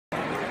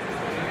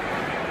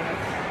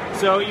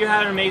So you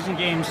had an amazing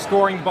game,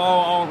 scoring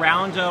ball all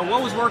around.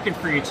 What was working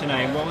for you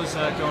tonight? What was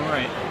going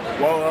right?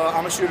 Well,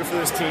 I'm a shooter for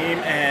this team,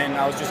 and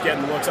I was just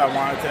getting the looks I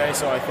wanted today,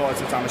 so I thought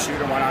since I'm a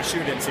shooter, why not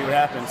shoot it and see what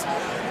happens.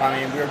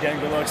 I mean, we were getting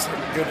good looks,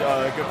 good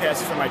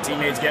passes from my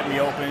teammates, getting me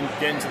open,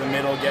 getting to the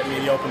middle, getting me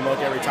the open look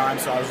every time,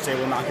 so I was just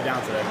able to knock it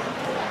down today.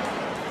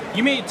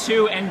 You made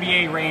 2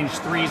 NBA range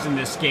threes in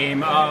this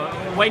game.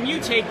 When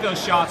you take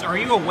those shots, are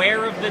you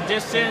aware of the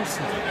distance,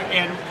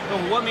 and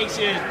what makes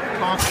you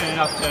confident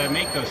enough to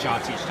make those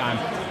shots each time?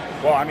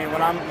 Well, I mean,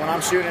 when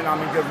I'm shooting, I'm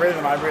in good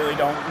rhythm. I really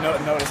don't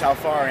notice how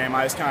far I am.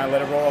 I just kind of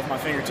let it roll off my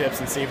fingertips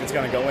and see if it's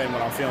going to go in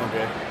when I'm feeling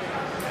good.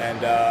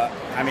 And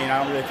I mean,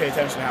 I don't really pay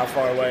attention to how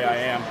far away I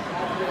am.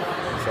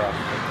 So.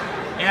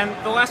 And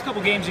the last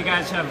couple games, you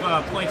guys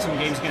have played some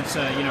games against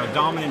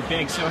dominant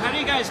bigs. So how do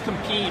you guys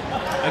compete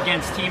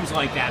against teams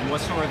like that, and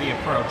what's sort of the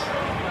approach?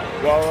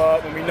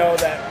 Well, when we know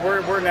that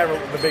we're never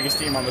the biggest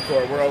team on the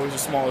court, we're always the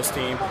smallest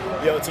team.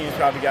 The other team's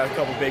probably got a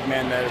couple big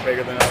men that are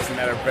bigger than us and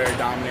that are very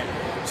dominant.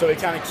 So we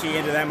kind of key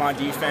into them on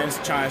defense,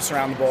 trying to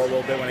surround the ball a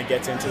little bit when it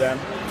gets into them.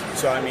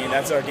 So, I mean,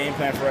 that's our game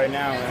plan for right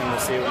now, and we'll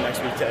see what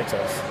next week takes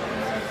us.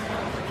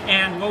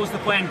 And what was the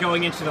plan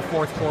going into the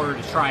fourth quarter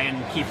to try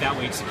and keep that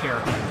lead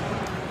secure?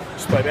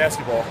 Just play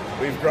basketball.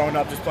 We've grown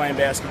up just playing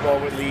basketball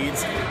with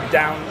leads,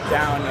 down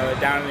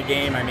in the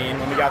game. I mean,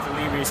 when we got the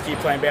lead, we just keep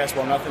playing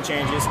basketball. Nothing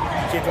changes.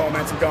 Keep the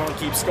momentum going,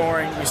 keep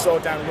scoring. We slow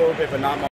it down a little bit, but not much.